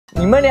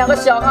你们两个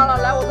小看了，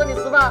来我这里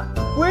吃饭，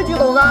规矩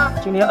懂噻？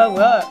今天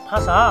252，怕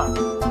啥？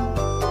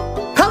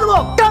怕什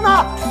么？干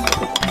嘛？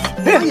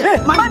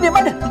慢点，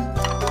慢点。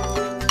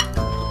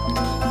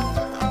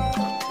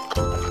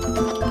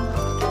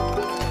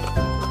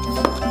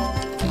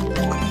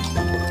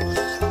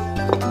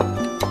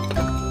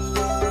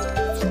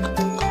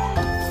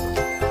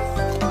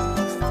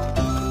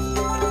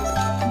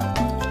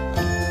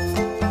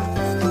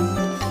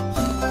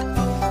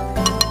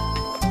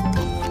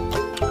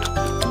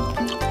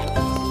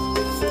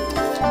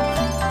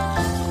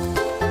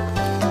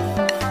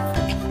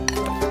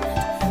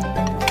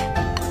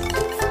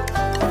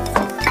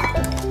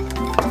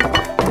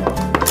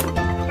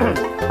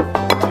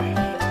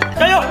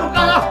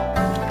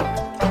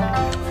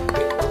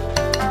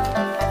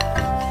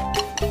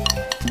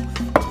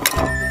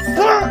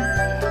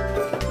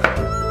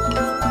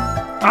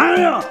哎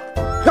呀，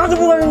下次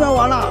不管人家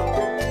完了。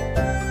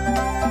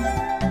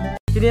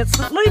今天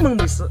吃内蒙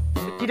美食，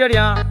低调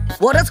点啊！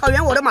我的草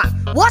原我的马，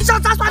我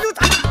想咋耍就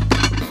咋。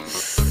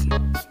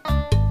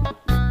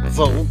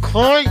走开！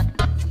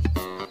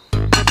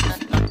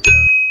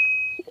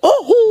哦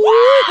呼！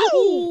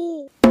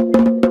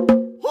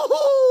呼呼！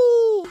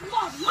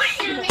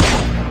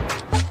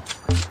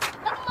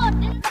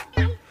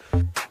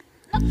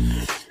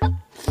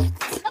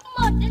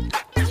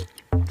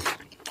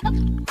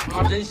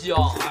啊，真香！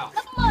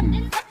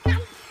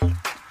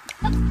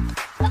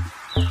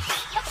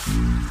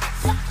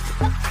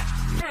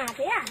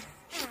哎呀。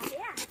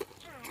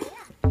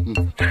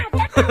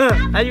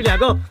 还有2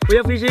个，不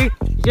要灰心，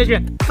你先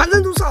选。反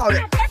正都是好的。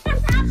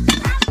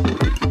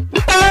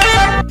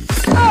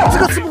这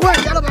个吃不惯，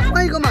压了吧，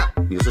换一个嘛。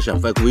你是想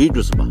犯规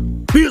矩是吧？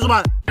闭嘴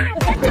吧！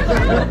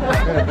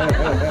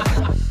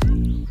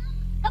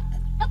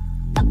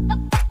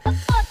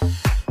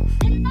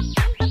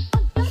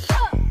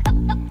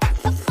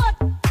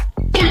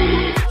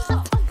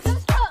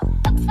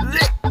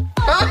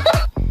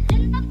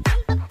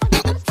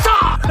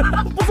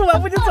不吃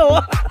完不就走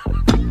啊？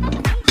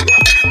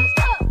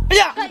哎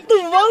呀，堵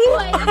疯了！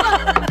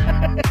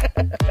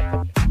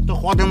这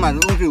花店买的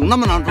东西有那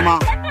么难吃吗？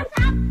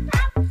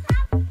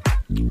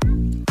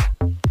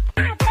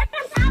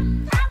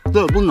这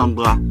也不难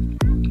吃啊，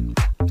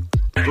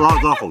这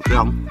好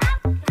香。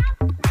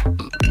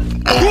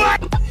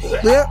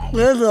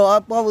别走啊，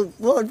把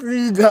我吃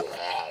一个。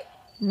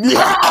有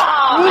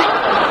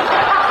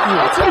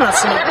这么难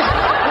吃吗？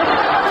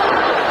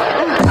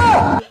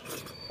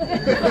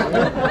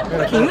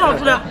挺好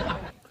吃的，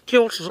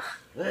挑食。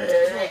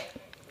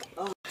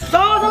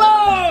上车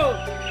喽！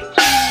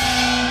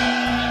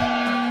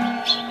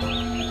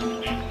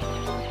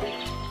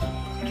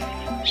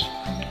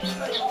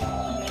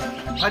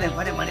快点，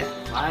快点，快点！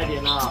快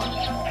点呐！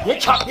别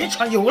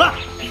抢，有了！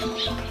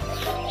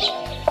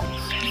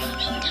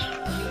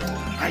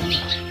哎呀，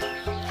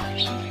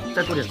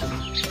再多点汁。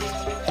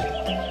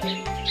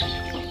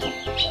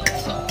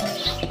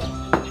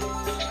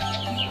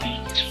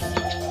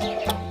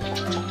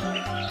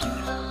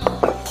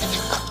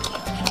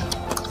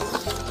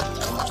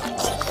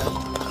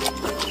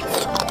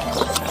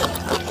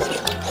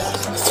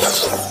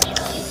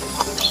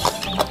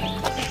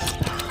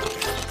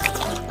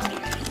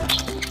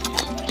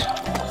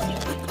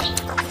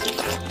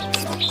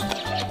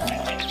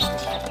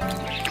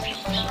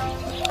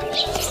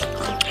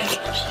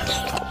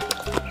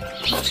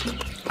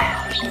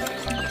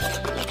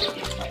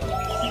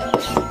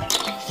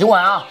洗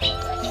碗啊！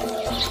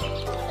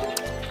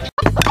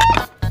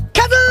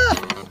开始。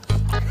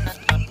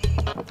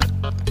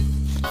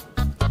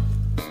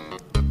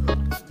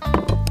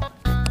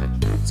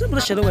这么多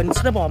小的碗，你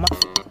吃得饱吗？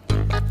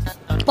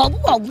饱不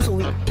饱无所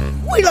谓，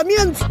为了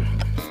面子。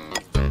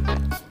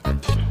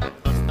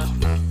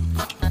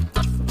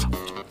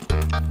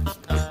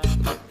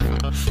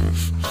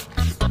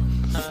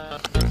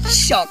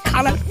小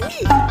卡拉米。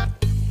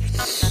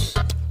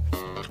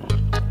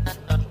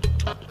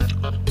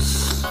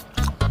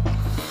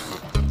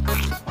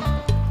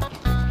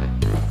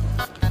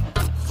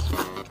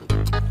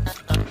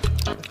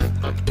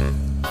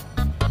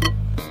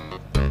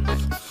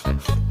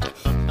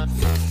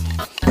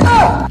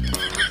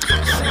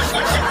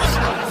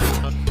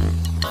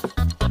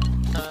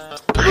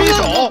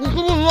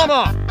饿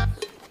吗？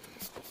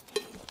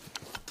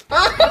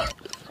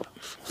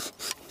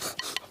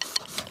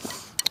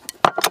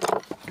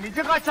你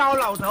这个糟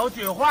老头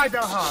子坏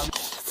得很。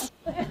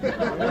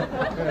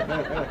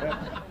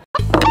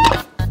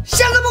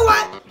想这么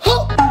晚？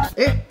好，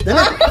哎，人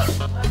呢？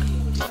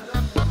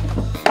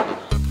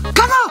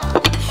看到。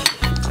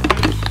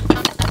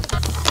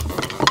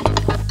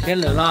天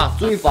冷了，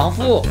注意防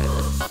护。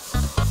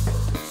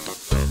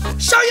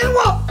小心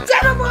我，再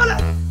他妈了！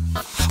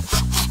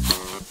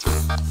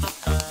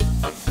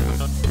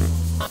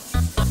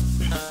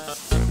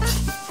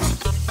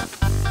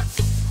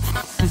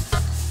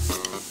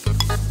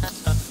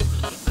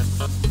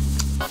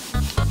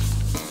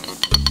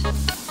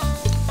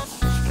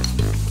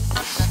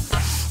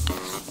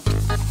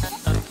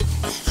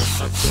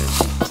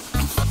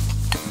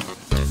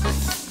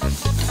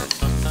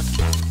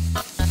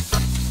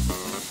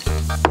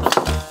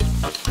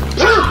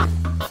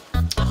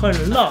狠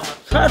人了，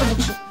菜都不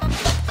吃。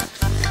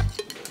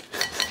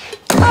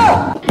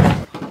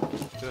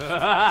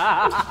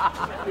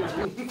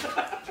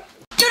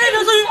就这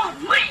条声音，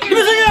你没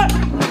声音？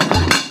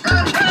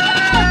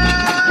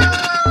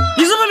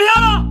你是不是飘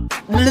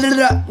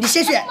了？你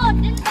先选。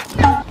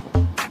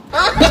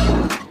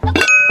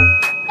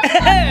嘿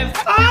嘿，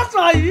八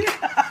爪鱼。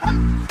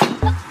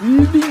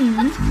鱼比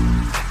鱼。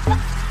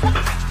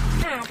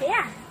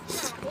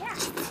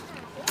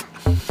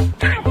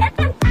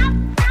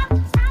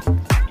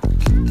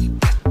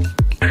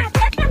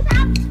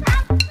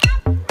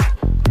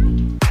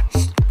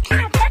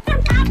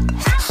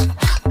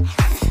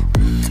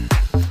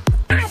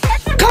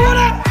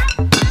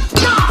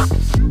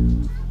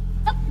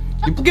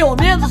你不给我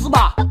面子是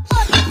吧？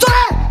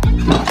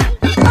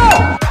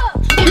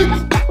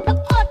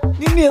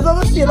你脸上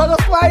都写了个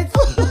衰字，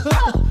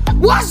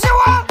我喜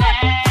欢。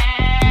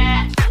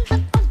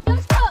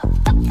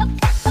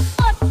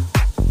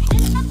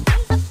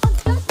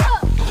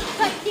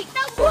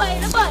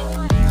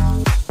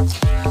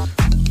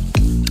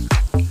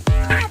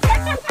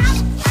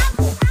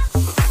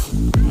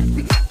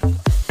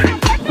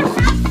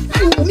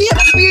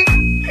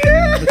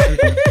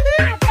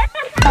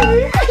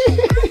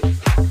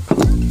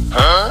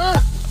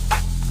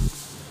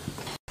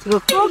这个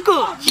哥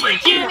哥姐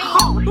姐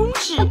好东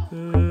西。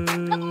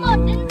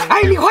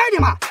哎，你快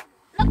点嘛！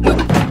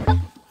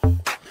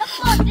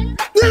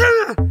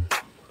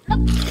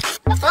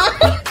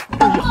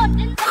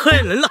狠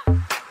人了，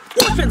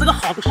我选这个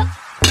好东西，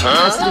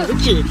还是有个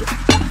姐姐。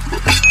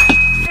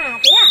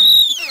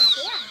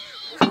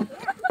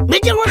没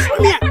见过世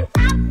面。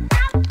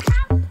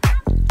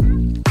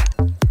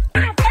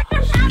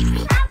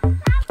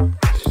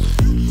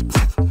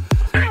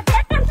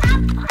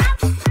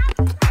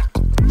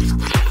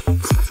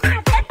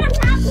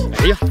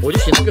哎呀，我就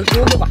选这个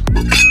哥哥吧。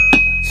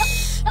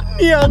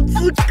两只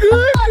哥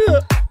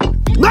哥，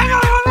没有用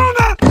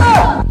的。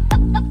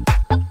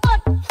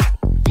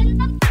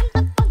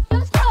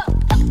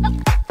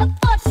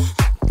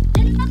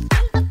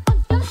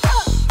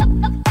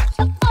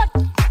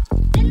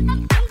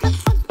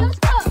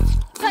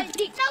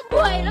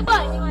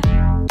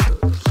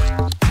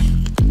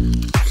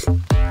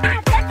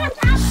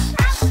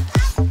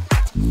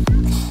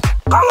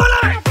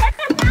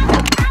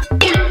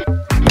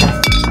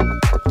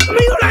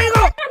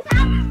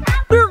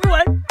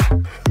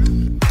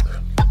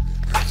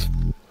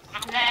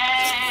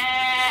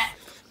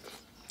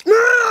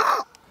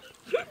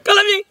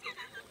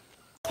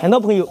很多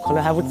朋友可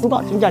能还不知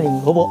道金奖岭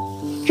萝卜，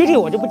具体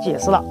我就不解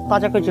释了，大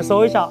家可以去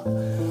搜一下。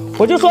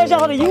我就说一下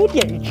它的优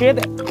点与缺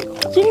点。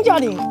金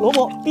奖岭萝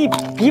卜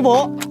皮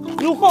薄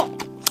又厚，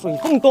水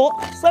分多，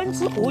生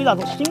吃不会那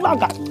种辛辣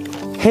感，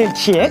很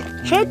甜。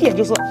缺点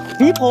就是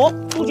皮薄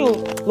不久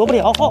萝卜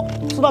条厚，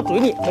吃到嘴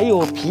里没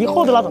有皮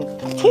厚的那种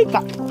脆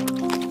感。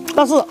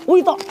但是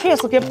味道确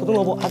实跟普通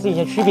萝卜还是有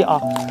些区别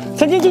啊。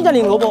曾经金奖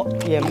岭萝卜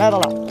也卖到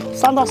了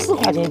3到4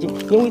块钱一斤，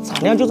因为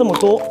产量就这么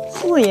多，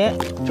自然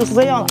就是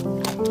这样了。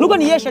如果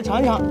你也想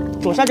尝一尝，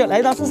左下角来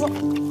一单试试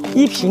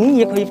，1瓶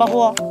也可以发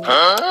货哦。